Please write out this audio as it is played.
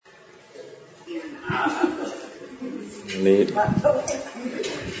นี้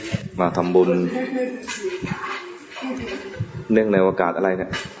มาทำบุญเนื่องในโอกาสอะไรเนี่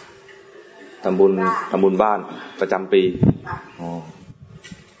ยทำบุญบ้านประจำปีอ๋อ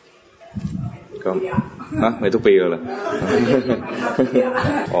ก็นะไม่ทุกปีเลยเหรอ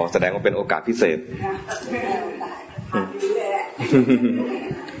อ๋อแสดงว่าเป็นโอกาสพิเศษ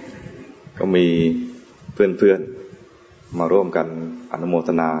ก็มีเพื่อนๆมาร่วมกันอนุโมท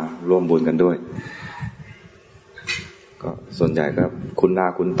นาร่วมบุญกันด้วยก็ส่วนใหญ่ก็คุ้นหน้า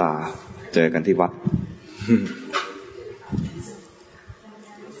คุ้นตาเจอกันที่วัด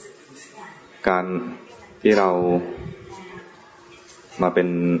การที่เรามาเป็น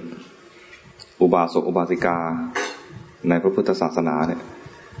อุบาสกอุบาสิกาในพระพุทธศาสนาเนี่ย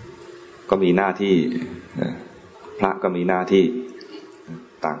ก็มีหน้าที่พระก็มีหน้าที่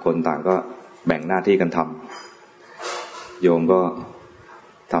ต่างคนต่างก็แบ่งหน้าที่กันทำโยมก็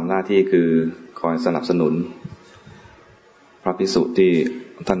ทำหน้าที่คือคอยสนับสนุนพระภิกษุที่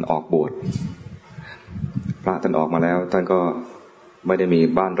ท่านออกบวชพระท่านออกมาแล้วท่านก็ไม่ได้มี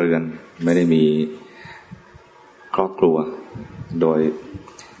บ้านเรือนไม่ได้มีครอบครัวโดย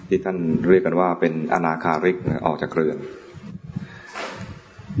ที่ท่านเรียกกันว่าเป็นอนาคาริกออกจากเรือน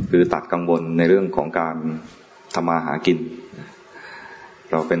คือตัดกังวลในเรื่องของการทำมาหากิน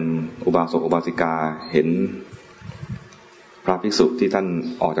เราเป็นอุบาสกอุบาสิกาเห็นพระภิกษุที่ท่าน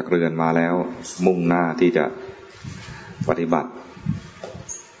ออกจากเรือนมาแล้วมุ่งหน้าที่จะปฏิบัติ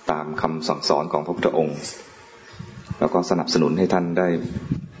ตามคำสั่งสอนของพระพุทธองค์แล้วก็สนับสนุนให้ท่านได้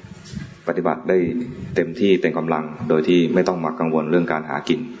ปฏิบัติได้เต็มที่เต็มกำลังโดยที่ไม่ต้องมากังวลเรื่องการหา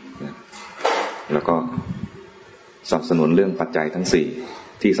กินแล้วก็สนับสนุนเรื่องปัจจัยทั้งสี่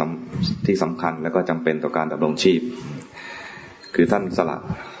ที่สำคัญและก็จำเป็นต่อการดำรงชีพคือท่านสละ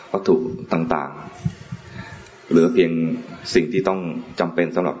วัตถุต่างๆเหลือเพียงสิ่งที่ต้องจำเป็น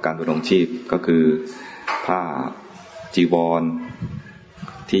สำหรับการดำรงชีพก็คือผ้าจีวร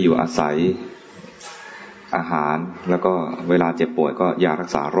ที่อยู่อาศัยอาหารแล้วก็เวลาเจ็บป่วยก็ยารัก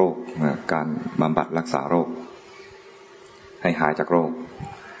ษาโรคการบำบัดรักษาโรคให้หายจากโรค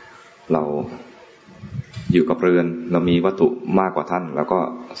เราอยู่กับเรือนเรามีวัตถุมากกว่าท่านแล้วก็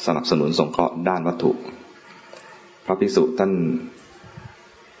สนับสนุนสงเคราะห์ด้านวัตถุพระภิกษุท่าน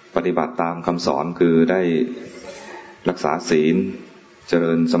ปฏิบัติตามคำสอนคือได้รักษาศีลเจ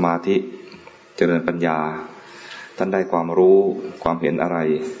ริญสมาธิเจริญปัญญาท่านได้ความรู้ความเห็นอะไร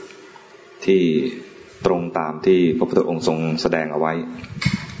ที่ตรงตามที่พระพุทธองค์ทรงแสดงเอาไว้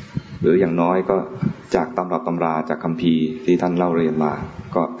หรืออย่างน้อยก็จากตำรับตำราจากคัมภีร์ที่ท่านเล่าเรียนมา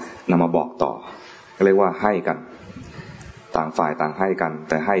ก็นำมาบอกต่อเรียกว่าให้กันต่างฝ่ายต่างให้กัน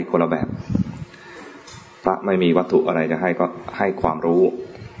แต่ให้คนละแบบพระไม่มีวัตถุอะไรจะให้ก็ให้ความรู้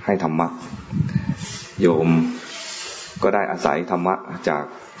ให้ธรรมะโยมก็ได้อาศัยธรรมะจาก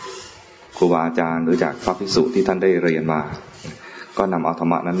ครูบาอาจารย์หรือจากพระภิกษุที่ท่านได้เรียนมาก็นำเอาธร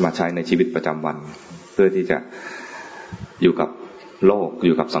รมะนั้นมาใช้ในชีวิตประจำวันเพื่อที่จะอยู่กับโลกอ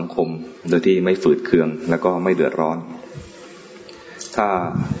ยู่กับสังคมโดยที่ไม่ฝืดเคืองแล้วก็ไม่เดือดร้อนถ้า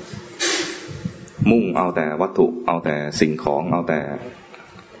มุ่งเอาแต่วัตถุเอาแต่สิ่งของเอาแต่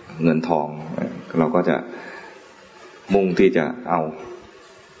เงินทองเราก็จะมุ่งที่จะเอา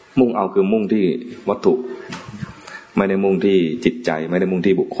คือมุ่งที่วัตถุไม่ได้มุ่งที่จิตใจไม่ได้มุ่ง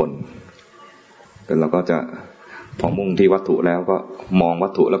ที่บุคคลแต่เราก็จะพอมุ่งที่วัตถุแล้วก็มองวั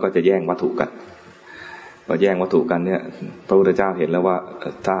ตถุแล้วก็จะแย่งวัตถุกันพอแย่งวัตถุกันเนี่ยพระพุทธเจ้าเห็นแล้วว่า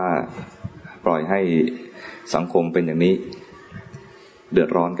ถ้าปล่อยให้สังคมเป็นอย่างนี้เดือด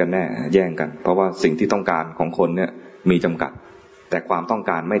ร้อนกันแน่แย่งกันเพราะว่าสิ่งที่ต้องการของคนเนี่ยมีจำกัดแต่ความต้อง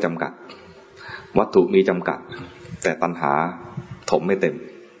การไม่จำกัดวัตถุมีจำกัดแต่ตัณหาถมไม่เต็ม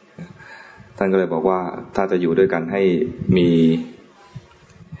ท่านก็เลยบอกว่าถ้าจะอยู่ด้วยกันให้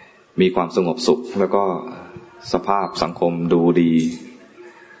มีความสงบสุขแล้วก็สภาพสังคมดูดี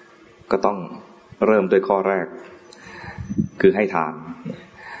ก็ต้องเริ่มด้วยข้อแรกคือให้ทาน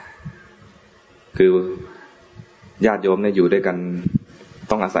คือญาติโยมเนี่ยอยู่ด้วยกัน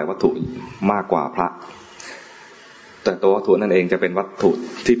ต้องอาศัยวัตถุมากกว่าพระแต่ตัววัตถุนั่นเองจะเป็นวัตถุ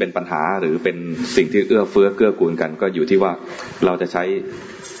ที่เป็นปัญหาหรือเป็นสิ่งที่เอื้อเฟื้อเกื้อกูลกันก็อยู่ที่ว่าเราจะใช้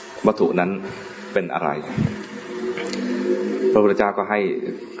วัตถุนั้นเป็นอะไรพระพุทธเจ้าก็ให้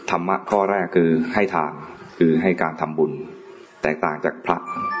ธรรมะข้อแรกคือให้ทานคือให้การทำบุญแตกต่างจากพระ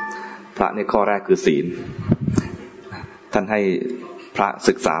ในข้อแรกคือศีลท่านให้พระ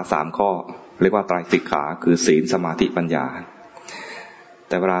ศึกษา3ข้อเรียกว่าไตรสิกขาคือศีลสมาธิปัญญา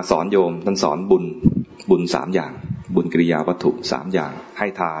แต่เวลาสอนโยมท่านสอนบุญ3อย่างบุญกิริยาวัตถุ3อย่างให้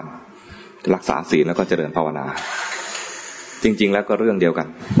ทานรักษาศีลแล้วก็เจริญภาวนาจริงๆแล้วก็เรื่องเดียวกัน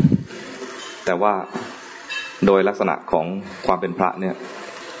แต่ว่าโดยลักษณะของความเป็นพระเนี่ย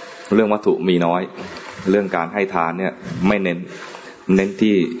เรื่องวัตถุมีน้อยเรื่องการให้ทานเนี่ยไม่เน้น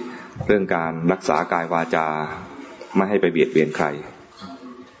ที่เรื่องการรักษากายวาจาไม่ให้ไปเบียดเบียนใคร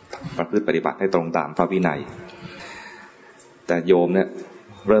ประพฤติปฏิบัติให้ตรงตามพระวินัยแต่โยมเนี่ย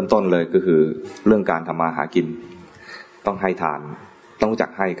เริ่มต้นเลยก็คือเรื่องการทำมาหากินต้องให้ทานต้องรู้จั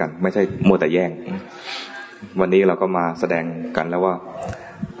กให้กันไม่ใช่มัวแต่แย่งวันนี้เราก็มาแสดงกันแล้วว่า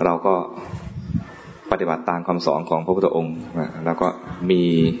เราก็ปฏิบัติตามคำสอนของพระพุทธองค์แล้วก็มี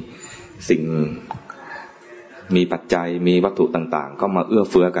สิ่งมีปัจจัยมีวัตถุต่างๆก็มาเอื้อ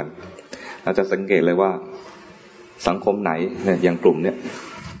เฟื้อกันเราจะสังเกตเลยว่าสังคมไหนเนี่ยอย่างกลุ่มเนี่ย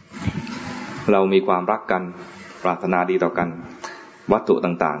เรามีความรักกันปรารถนาดีต่อกันวัตถุ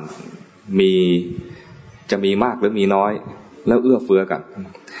ต่างๆจะมีมากหรือมีน้อยแล้วเอื้อเฟื้อกัน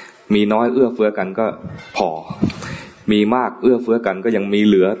มีน้อยเอื้อเฟื้อกันก็พอมีมากเอื้อเฟื้อกันก็ยังมี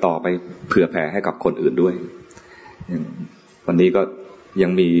เหลือต่อไปเผื่อแผ่ให้กับคนอื่นด้วยวันนี้ก็ยั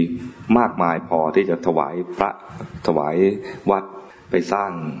งมีมากมายพอที่จะถวายพระถวายวัดไปสร้า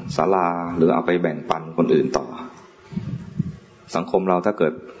งศาลาหรือเอาไปแบ่งปันคนอื่นต่อสังคมเราถ้าเกิ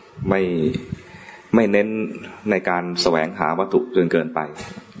ดไม่เน้นในการแสวงหาวัตถุจนเกินไป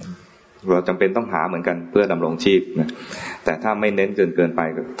เราจำเป็นต้องหาเหมือนกันเพื่อดำรงชีพนะแต่ถ้าไม่เน้นจนเกินไป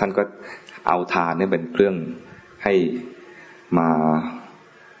ท่านก็เอาทานนี่เป็นเครื่องให้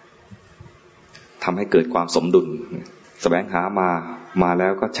ทำให้เกิดความสมดุลแสวงหามาแล้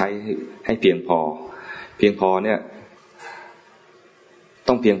วก็ใช้ให้เพียงพอเนี่ย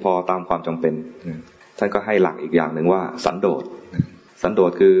ต้องเพียงพอตามความจำเป็นท่านก็ให้หลักอีกอย่างหนึ่งว่าสันโด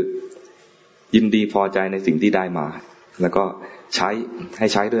ษคือยินดีพอใจในสิ่งที่ได้มาแล้วก็ให้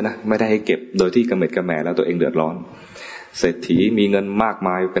ใช้ด้วยนะไม่ได้ให้เก็บโดยที่กระเม็ดกระแหม่แล้วตัวเองเดือดร้อนเศรษฐีมีเงินมากม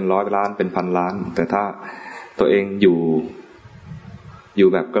ายเป็น100 ล้านเป็น1,000 ล้านแต่ถ้าตัวเองอยู่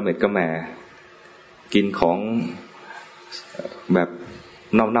แบบกระเม็ดกระแหม่กินของแบบ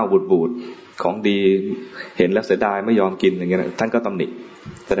เน่าบูดของดีเห็นแล้วเสียดายไม่ยอมกินอย่างเงี้ยท่านก็ตำหนิ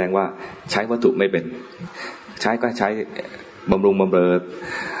แสดงว่าใช้วัตถุไม่เป็นใช้บำรุงบำเรอ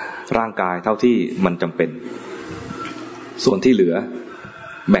ร่างกายเท่าที่มันจำเป็นส่วนที่เหลือ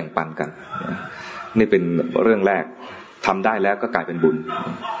แบ่งปันกันนี่เป็นเรื่องแรกทำได้แล้วก็กลายเป็น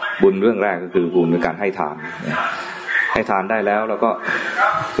บุญเรื่องแรกก็คือบุญในการให้ทานได้แล้วก็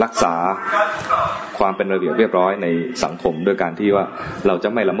รักษาความเป็นระเบียบเรียบร้อยในสังคมด้วยการที่ว่าเราจะ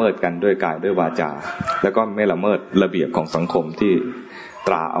ไม่ละเมิดกันด้วยกายด้วยวาจาแล้วก็ไม่ละเมิดระเบียบของสังคมที่ต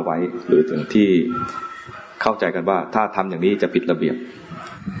ราเอาไว้หรือถึงที่เข้าใจกันว่าถ้าทำอย่างนี้จะผิดระเบียบ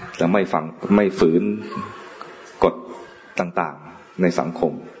และไม่ฝืนกฎต่างๆในสังค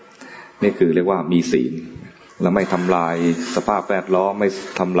มนี่คือเรียกว่ามีศีลและไม่ทำลายสภาพแวดล้อมไม่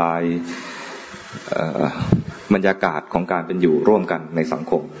ทำลายบรรยากาศของการเป็นอยู่ร่วมกันในสัง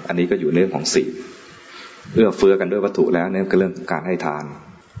คมอันนี้ก็อยู่ในเรื่องของศีลเอื้อเฟื้อกันด้วยวัตถุแล้วนี่ก็เรื่องการให้ทาน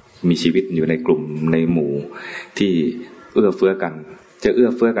มีชีวิตอยู่ในกลุ่มในหมู่ที่เอื้อเฟื้อกันจะเอื้อ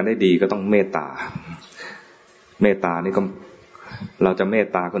เฟื้อกันได้ดีก็ต้องเมตตานี่ก็เราจะเมต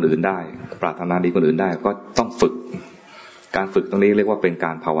ตาคนอื่นได้ปรารถนาดีคนอื่นได้ก็ต้องฝึกการฝึกตรงนี้เรียกว่าเป็นก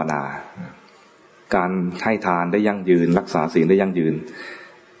ารภาวนาการให้ทานได้ยั่งยืนรักษาศีลได้ยั่งยืน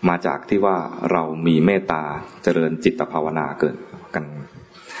มาจากที่ว่าเรามีเมตตาเจริญจิตภาวนาเกิดกัน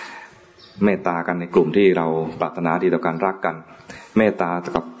เมตตากันในกลุ่มที่เราปรารถนาดีต่อกันรักกันเมตตา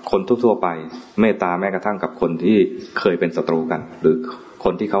กับคนทั่วๆไปเมตตาแม้กระทั่งกับคนที่เคยเป็นศัตรูกันหรือค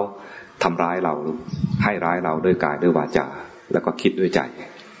นที่เขาทำร้ายเราให้ร้ายเราด้วยกายด้วยวาจาแล้วก็คิดด้วยใจ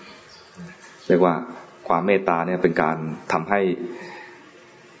เรียกว่าความเมตตาเนี่ยเป็นการทำให้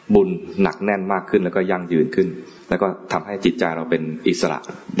บุญหนักแน่นมากขึ้นแล้วก็ยั่งยืนขึ้นแล้วก็ทำให้จิตใจเราเป็นอิสระ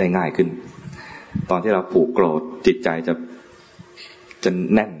ได้ง่ายขึ้นตอนที่เราผูกโกรธจิตใจจะ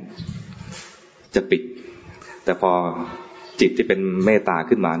แน่นจะปิดแต่พอจิตที่เป็นเมตตา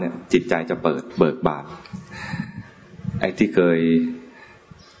ขึ้นมาเนี่ยจิตใจจะเบิกบานไอ้ที่เคย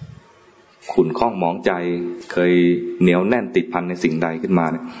ขุ่นข้องหมองใจเคยเหนียวแน่นติดพันในสิ่งใดขึ้นมา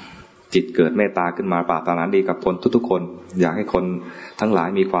เนี่ยจิตเกิดเมตตาขึ้นมาปรารถนาดีกับคนทุกๆคนอยากให้คนทั้งหลาย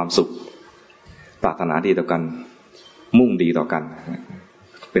มีความสุขปรารถนาดีต่อกันมุ่งดีต่อกัน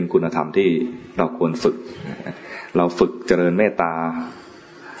เป็นคุณธรรมที่เราควรฝึกเราฝึกเจริญเมตตา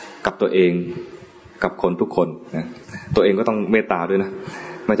กับตัวเองกับคนทุกคนนะตัวเองก็ต้องเมตตาด้วยนะ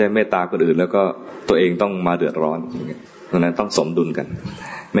ไม่ใช่เมตตาคนอื่นแล้วก็ตัวเองต้องมาเดือดร้อนเพราะนั้นต้องสมดุลกัน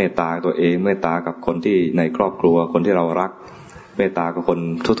เมตตาตัวเองเมตตากับคนที่ในครอบครัวคนที่เรารักเมตตากับคน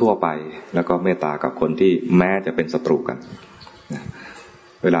ทั่วๆไปแล้วก็เมตตากับคนที่แม้จะเป็นศัตรูกัน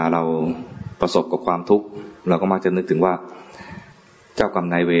เวลาเราประสบกับความทุกข์เราก็มักจะนึกถึงว่าเจ้ากรรม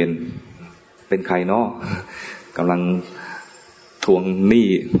นายเวรเป็นใครเนาะกำลังทวงหนี้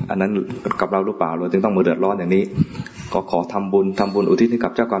อันนั้นกับเราหรือเปล่าเราจึงต้องมาเดือดร้อนอย่างนี้ ก็ขอทำบุญอุทิศให้กั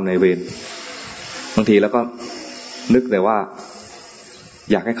บเจ้ากรรมนายเวรบางทีแล้วก็นึกแต่ว่า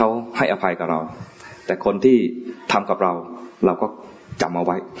อยากให้เขาให้อภัยกับเราแต่คนที่ทำกับเราก็จำเอาไ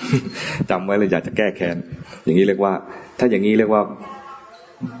ว้ จำไว้เลยอยากจะแก้แค้นอย่างนี้เรียกว่าถ้าอย่างนี้เรียกว่า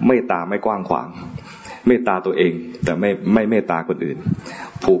เมตตาไม่กว้างขวางเมตตาตัวเองแต่ไม่เมตตาคนอื่น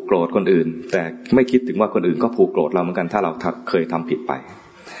ผูกโกรธคนอื่นแต่ไม่คิดถึงว่าคนอื่นก็ผูกโกรธเราเหมือนกันถ้าเราเคยทำผิดไป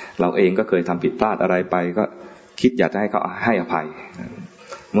เราเองก็เคยทำผิดพลาดอะไรไปก็คิดอยากจะให้เขาให้อภัย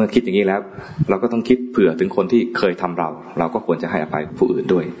เมื่อคิดอย่างนี้แล้วเราก็ต้องคิดเผื่อถึงคนที่เคยทำเราก็ควรจะให้อภัยผู้อื่น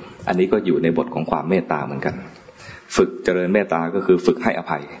ด้วยอันนี้ก็อยู่ในบทของความเมตตาเหมือนกันฝึกเจริญเมตตาก็คือฝึกให้อ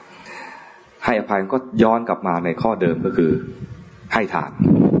ภัยก็ย้อนกลับมาในข้อเดิมก็คือให้ทาน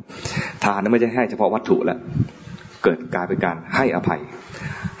นั้นไม่ใช่ให้เฉพาะวัตถุแล้วเกิดกลายเป็นการให้อภัย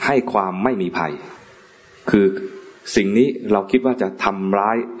ให้ความไม่มีภัยคือสิ่งนี้เราคิดว่าจะทำร้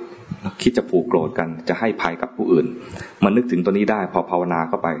ายคิดจะผูกโกรธกันจะให้ภัยกับผู้อื่นมันนึกถึงตัวนี้ได้พอภาวนา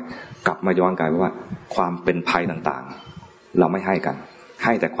เข้าไปกลับมาย้อนกลับไปว่าความเป็นภัยต่างๆเราไม่ให้กันใ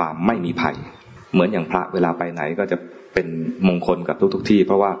ห้แต่ความไม่มีภัยเหมือนอย่างพระเวลาไปไหนก็จะเป็นมงคลกับทุกที่เ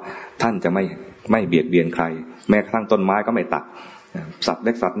พราะว่าท่านจะไม่เบียดเบียนใครแม้กระทั่งต้นไม้ก็ไม่ตัดสัตว์เ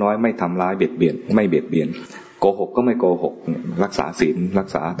ล็กสัตว์น้อยไม่ทำร้ายเบียดเบียนไม่เบียดเบียนโกหกก็ไม่โกหกรักษาศีลรัก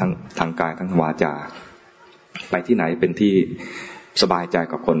ษาทางกายทั้งวาจาไปที่ไหนเป็นที่สบายใจ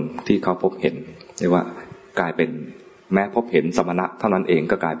กับคนที่เขาพบเห็นเรียกว่ากลายเป็นแม้พบเห็นสมณะเท่านั้นเอง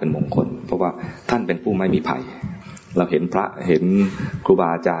ก็กลายเป็นมงคลเพราะว่าท่านเป็นผู้ไม่มีภัยเราเห็นพระเห็นครูบา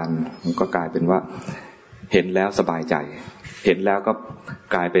อาจารย์ก็กลายเป็นว่าเห็นแล้วสบายใจเห็นแล้วก็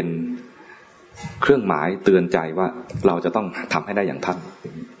กลายเป็นเครื่องหมายเตือนใจว่าเราจะต้องทำให้ได้อย่างท่าน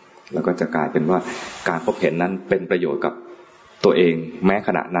แล้วก็จะกลายเป็นว่าการพบเห็นนั้นเป็นประโยชน์กับตัวเองแม้ข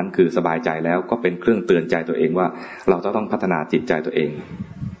ณะนั้นคือสบายใจแล้วก็เป็นเครื่องเตือนใจตัวเองว่าเราจะต้องพัฒนาจิตใจตัวเอง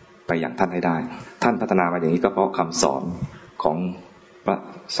ไปอย่างท่านให้ได้ท่านพัฒนามาอย่างนี้ก็เพราะคำสอนของพระ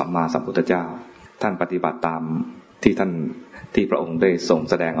สัมมาสัมพุทธเจ้าท่านปฏิบัติตามที่พระองค์ได้ทรง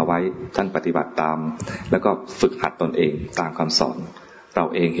แสดงเอาไว้ท่านปฏิบัติตามแล้วก็ฝึกหัดตนเองตามคำสอนเรา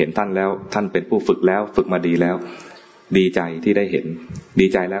เองเห็นท่านแล้วท่านเป็นผู้ฝึกแล้วฝึกมาดีแล้วดีใจที่ได้เห็นดี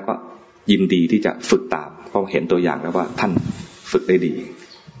ใจแล้วก็ยินดีที่จะฝึกตามเพราะเห็นตัวอย่างแล้วว่าท่านฝึกได้ดี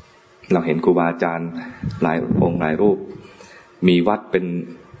เราเห็นครูบาอาจารย์หลายองค์หลายรูปมีวัดเป็น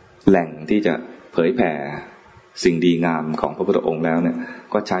แหล่งที่จะเผยแผ่สิ่งดีงามของพระพุทธองค์แล้วเนี่ย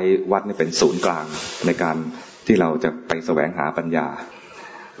ก็ใช้วัดนี่เป็นศูนย์กลางในการที่เราจะไปแสวงหาปัญญา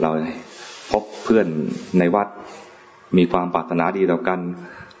เราพบเพื่อนในวัดมีความปรารถนาดีต่อกัน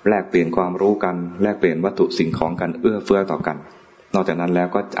แลกเปลี่ยนความรู้กันแลกเปลี่ยนวัตถุสิ่งของกันเอื้อเฟื้อต่อกันนอกจากนั้นแล้ว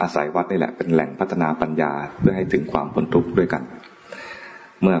ก็อาศัยวัดนี่แหละเป็นแหล่งพัฒนาปัญญาเพื่อให้ถึงความพ้นทุกข์ด้วยกัน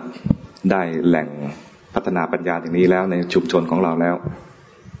เมื่อได้แหล่งพัฒนาปัญญาอย่างนี้แล้วในชุมชนของเราแล้ว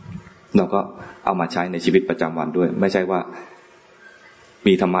เราก็เอามาใช้ในชีวิตประจำวันด้วยไม่ใช่ว่า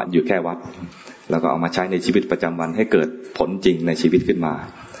มีธรรมะอยู่แค่วัดแล้วก็เอามาใช้ในชีวิตประจำวันให้เกิดผลจริงในชีวิตขึ้นมา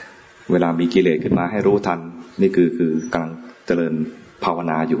เวลามีกิเลสขึ้นมาให้รู้ทันนี่คือกำลังเจริญภาว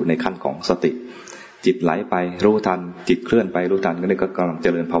นาอยู่ในขั้นของสติจิตไหลไปรู้ทันจิตเคลื่อนไปรู้ทันก็นี่ก็กำลังเจ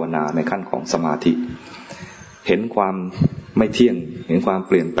ริญภาวนาในขั้นของสมาธิเห็นความไม่เที่ยงเห็นความเ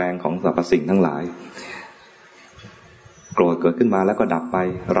ปลี่ยนแปลงของสรรพสิ่งทั้งหลายโกรธเกิดขึ้นมาแล้วก็ดับไป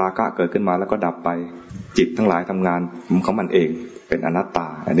ราคะเกิดขึ้นมาแล้วก็ดับไปจิตทั้งหลายทำงานของมันเองเป็นอนัตตา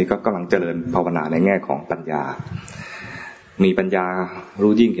อันนี้ก็กำลังเจริญภาวนาในแง่ของปัญญามีปัญญา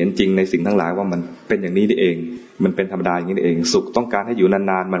รู้ยิ่งเห็นจริงในสิ่งทั้งหลายว่ามันเป็นอย่างนี้นี่เองมันเป็นธรรมดาอย่างนี้นี่เองสุขต้องการให้อยู่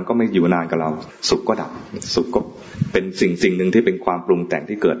นานๆมันก็ไม่อยู่นานกับเราสุขก็ดับสุขก็เป็นสิ่งหนึ่งที่เป็นความปรุงแต่ง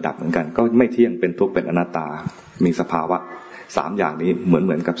ที่เกิดดับเหมือนกันก็ไม่เที่ยงเป็นทุกข์เป็นอนัตตามีสภาวะ3อย่างนี้เห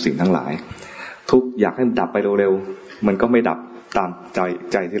มือนกับสิ่งทั้งหลายทุกอยากให้ดับไปเร็วๆมันก็ไม่ดับตาม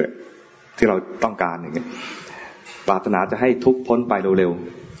ใจที่เราต้องการอย่างนี้ปรารถนาจะให้ทุกข์พ้นไปเร็ว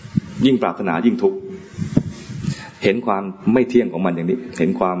ๆยิ่งปรารถนายิ่งทุกข์เห็นความไม่เที่ยงของมันอย่างนี้เห็น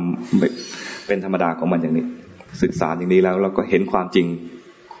ความเป็นธรรมดาของมันอย่างนี้ศึกษาอย่างนี้แล้วเราก็เห็นความจริง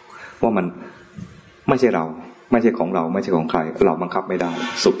ว่ามันไม่ใช่เราไม่ใช่ของเราไม่ใช่ของใครเราบังคับไม่ได้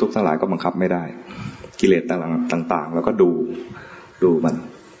สุขทุกข์ทั้งหลายก็บังคับไม่ได้กิเลสต่างๆแล้วก็ดูมัน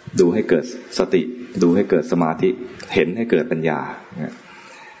ดูให้เกิดสติดูให้เกิดสมาธิเห็นให้เกิดปัญญา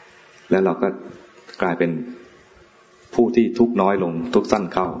แล้วเราก็กลายเป็นผู้ที่ทุกข์น้อยลงทุกข์สั้น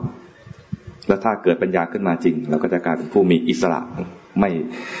เข้าแล้วถ้าเกิดปัญญาขึ้นมาจริงเราก็จะกลายเป็นผู้มีอิสระไม่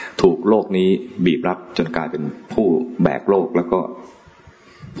ถูกโลกนี้บีบรัดจนกลายเป็นผู้แบกโลกแล้วก็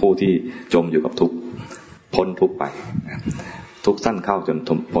ผู้ที่จมอยู่กับทุกข์พ้นทุกข์ไปทุกข์สั้นเข้าจน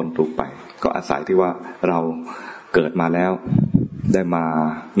พ้นทุกข์ไปก็อาศัยที่ว่าเราเกิดมาแล้วได้มา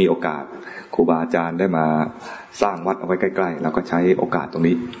มีโอกาสครูบาอาจารย์ได้มาสร้างวัดเอาไว้ใกล้ๆเราก็ใช้โอกาสตรง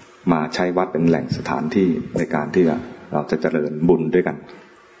นี้มาใช้วัดเป็นแหล่งสถานที่ในการที่จะ เราจะเจริญบุญด้วยกัน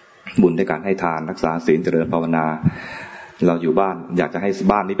บุญด้วยการให้ทานรักษาศีลเจริญภาวนาเราอยู่บ้านอยากจะให้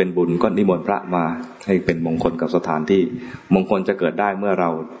บ้านนี้เป็นบุญก็นิมนต์พระมาให้เป็นมงคลกับสถานที่มงคลจะเกิดได้เมื่อเรา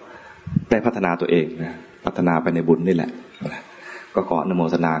ได้พัฒนาตัวเองนะพัฒนาไปในบุญนี่แหละก็ขออนุโม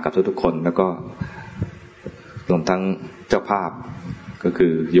ทนากับทุกๆคนแล้วก็รวมทั้งเจ้าภาพก็คื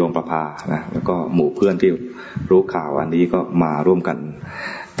อโยมประภานะแล้วก็หมู่เพื่อนที่รู้ข่าวอันนี้ก็มาร่วมกัน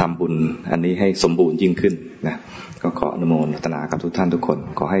ทำบุญอันนี้ให้สมบูรณ์ยิ่งขึ้นนะก็ขออนุโมทนากับทุกท่านทุกคน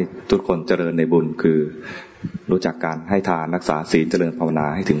ขอให้ทุกคนเจริญในบุญคือรู้จักการให้ทานรักษาศีลเจริญภาวนา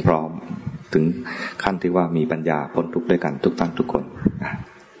ให้ถึงพร้อมถึงขั้นที่ว่ามีปัญญาพ้นทุกข์ด้วยกันทุกท่านทุกคน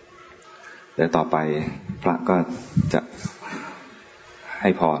เดี๋ยวต่อไปพระก็จะให้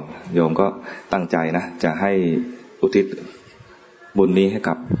พรโยมก็ตั้งใจนะจะให้อุทิศบุญนี้ให้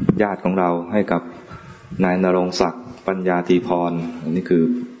กับญาติของเราให้กับนายณรงค์ศักดิ์ปัญญาธีพรอันนี้คือ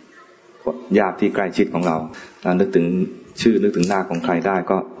ญาติที่ใกล้ชิดของเรานึกถึงชื่อนึกถึงหน้าของใครได้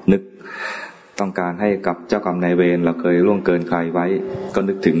ก็นึกต้องการให้กับเจ้ากรรมนายเวรเราเคยล่วงเกินใครไว้ก็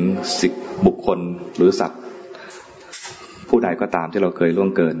นึกถึงบุคคลหรือสัตว์ผู้ใดก็ตามที่เราเคยล่วง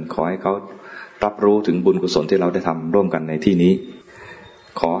เกินขอให้เขารับรู้ถึงบุญกุศลที่เราได้ทำร่วมกันในที่นี้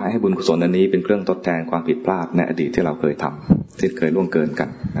ขอให้บุญกุศลอันนี้เป็นเครื่องทดแทนความผิดพลาดในอดีตที่เราเคยทำที่เคยล่วงเกินกัน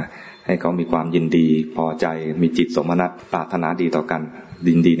นะให้เขามีความยินดีพอใจมีจิตสมนัตปรารถนาดีต่อกัน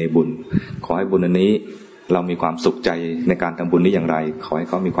ยินดีในบุญขอให้บุญอันนี้เรามีความสุขใจในการทำบุญนี้อย่างไรขอให้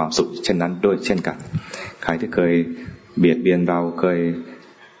เขามีความสุขเช่นนั้นด้วยเช่นกันใครที่เคยเบียดเบียนเราเคย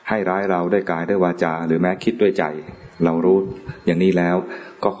ให้ร้ายเราด้วยกายด้วยวาจาหรือแม้คิดด้วยใจเรารู้อย่างนี้แล้ว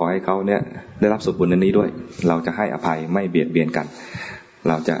ก็ขอให้เขาเนี่ยได้รับสุขบุญอันนี้ด้วยเราจะให้อภัยไม่เบียดเบียนกัน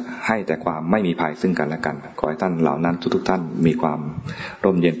เราจะให้แต่ความไม่มีภัยซึ่งกันและกันขอให้ท่านเหล่านั้นทุกๆท่านมีความ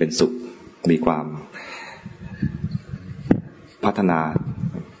ร่มเย็นเป็นสุขมีความพัฒนา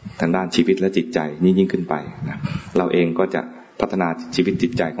ทางด้านชีวิตและจิตใจยิ่งขึ้นไปนะเราเองก็จะพัฒนาชีวิตจิ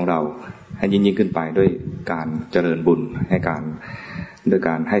ตใจของเราให้ยิ่งขึ้นไปด้วยการเจริญบุญด้วยก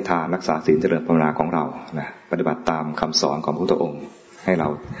ารให้ทานรักษาศีลเจริญภาวนาของเรานะปฏิบัติตามคำสอนของพระพุทธองค์ให้เรา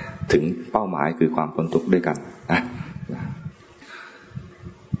ถึงเป้าหมายคือความพ้นทุกข์ด้วยกันนะ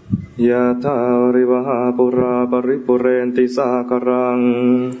ยะถาวริวหาปุราปริปุเรนติสาครัง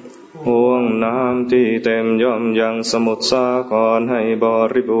ห่วงน้ำที่เต็มย่อมยังสมุทรสาครให้บ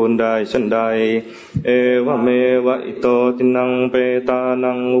ริบูรณ์ได้ฉันใดเอวเมวะอิโตตินังเปตา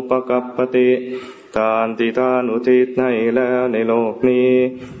นังอุปกัปปติทานที่ทานอุทิศให้แล้วในโลกนี้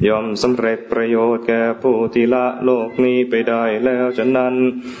ย่อมสำเร็จประโยชน์แก่ผู้ที่ละโลกนี้ไปได้แล้วฉะนั้น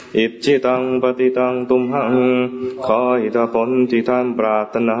อิจฉิตังปฏิตังตุมหังขอให้ผลที่ท่านปราร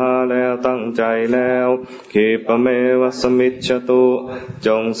ถนาแล้วตั้งใจแล้วขีปเมวะสมิจฉตุจ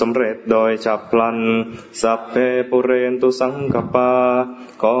งสำเร็จโดยฉับพลันสัพเพปุเรนตุสังกปา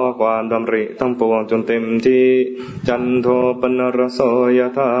ขอความดำริทั้งปวงจนเต็มที่จันโทปนรโสย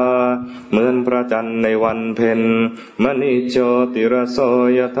ถาเหมือนพระจันทร์ในวันเพ็ญมณิโชติรโส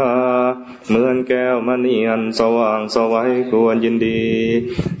ยถาเหมือนแก้วมณีอันสว่างสวัยควรยินดี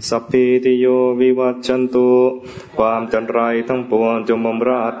สัพพิติโยวิวัชชันตุความจันไรทั้งปวงจงบำร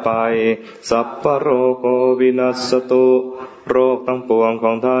าดไปสัพพโรโควินัสสตุโรคทั้งปวงข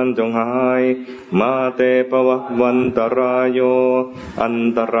องท่านจงหายมาเตปวัควันตรายโยอัน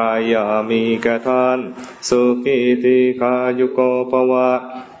ตรายามีแก่ท่านสุขีติคายุโกภวะ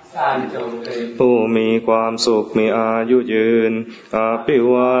ผู้มีความสุขมีอายุยืนอภิ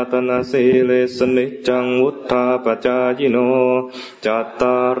วาทนาสีเลสนิจังวุฒาปจายโนจัตต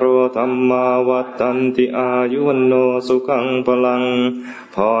ารโอธรรมาวัฏันติอายุวันโนสุขังพลัง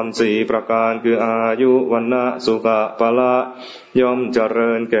พรสี่ประการคืออายุวันนะสุขะพละย่อมเจ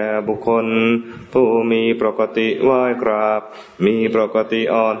ริญแก่บุคคลผู้มีปกติไหว้กราบมีปกติ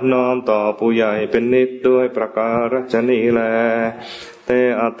อ่อนน้อมต่อผู้ใหญ่เป็นนิจด้วยประการฉนี้แลเต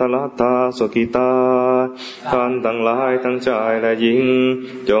อัตตลัตตาสุขิตาท่านทั้งหลายทั้งชายและหญิง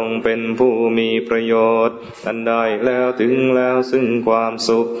จงเป็นผู้มีประโยชน์อันได้แล้วถึงแล้วซึ่งความ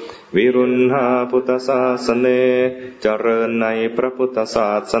สุขวิรุณหาพุทธศาสเนเจริญในพระพุทธศา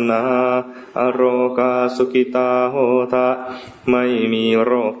สนาอโรกาสุขิตาโหทะไม่มีโ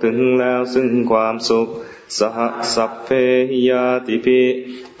รคถึงแล้วซึ่งความสุขสหสัพเพหิยาติภิ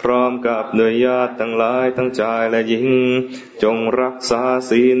พร้อมกับโดยญาติทั้งหลายทั้งชายและหญิงจงรักษา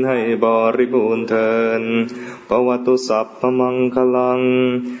ศีลให้บริบูรณ์เถิดปวัตตุสัพพมังคลัง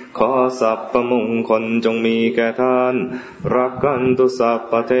ขอสัพพมงคลจงมีแก่ท่านรักขันตุสัพ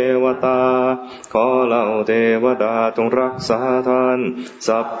พเทวตาขอเหล่าเทวดาจงรักษาท่าน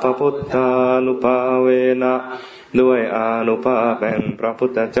สัพพพุทธานุภาเวนะด้วยอานุภาพแห่งพระพุท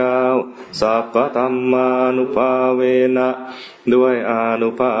ธเจ้าสัพพธัมมานุภาเวนะ ด้วยอานุ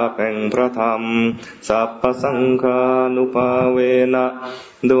ภาพแห่งพระธรรมสัพพสังฆานุภาเวนะ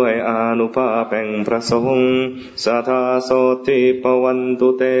ด้วยอานุภาพแห่งพระสงฆ์สัทธาโสติปวันตุ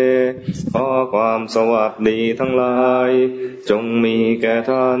เตขอความสวัสดีทั้งหลายจงมีแก่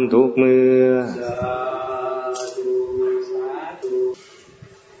ท่านทุกเมื่อ